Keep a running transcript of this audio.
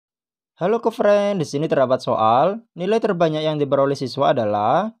Halo friend, di sini terdapat soal. Nilai terbanyak yang diperoleh siswa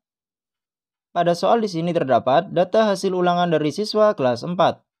adalah. Pada soal di sini terdapat data hasil ulangan dari siswa kelas 4.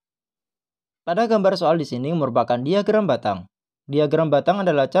 Pada gambar soal di sini merupakan diagram batang. Diagram batang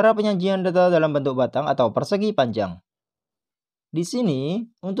adalah cara penyajian data dalam bentuk batang atau persegi panjang. Di sini,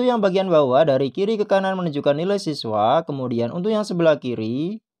 untuk yang bagian bawah dari kiri ke kanan menunjukkan nilai siswa, kemudian untuk yang sebelah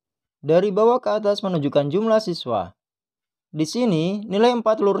kiri, dari bawah ke atas menunjukkan jumlah siswa. Di sini, nilai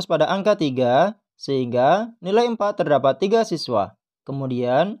 4 lurus pada angka 3, sehingga nilai 4 terdapat 3 siswa.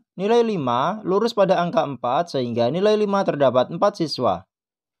 Kemudian, nilai 5 lurus pada angka 4, sehingga nilai 5 terdapat 4 siswa.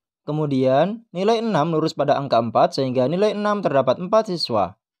 Kemudian, nilai 6 lurus pada angka 4, sehingga nilai 6 terdapat 4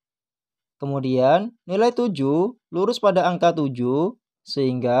 siswa. Kemudian, nilai 7 lurus pada angka 7,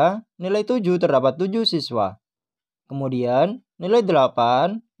 sehingga nilai 7 terdapat 7 siswa. Kemudian, nilai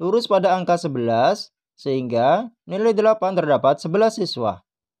 8 lurus pada angka 11, sehingga nilai 8 terdapat 11 siswa.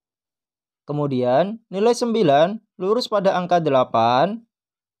 Kemudian, nilai 9 lurus pada angka 8,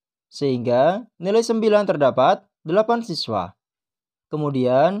 sehingga nilai 9 terdapat 8 siswa.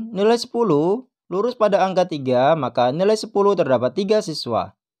 Kemudian, nilai 10 lurus pada angka 3, maka nilai 10 terdapat 3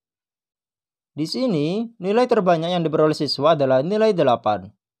 siswa. Di sini, nilai terbanyak yang diperoleh siswa adalah nilai 8.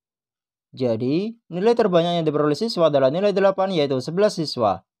 Jadi, nilai terbanyak yang diperoleh siswa adalah nilai 8, yaitu 11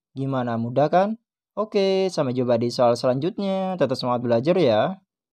 siswa. Gimana, mudah kan? Oke, sampai jumpa di soal selanjutnya. Tetap semangat belajar ya.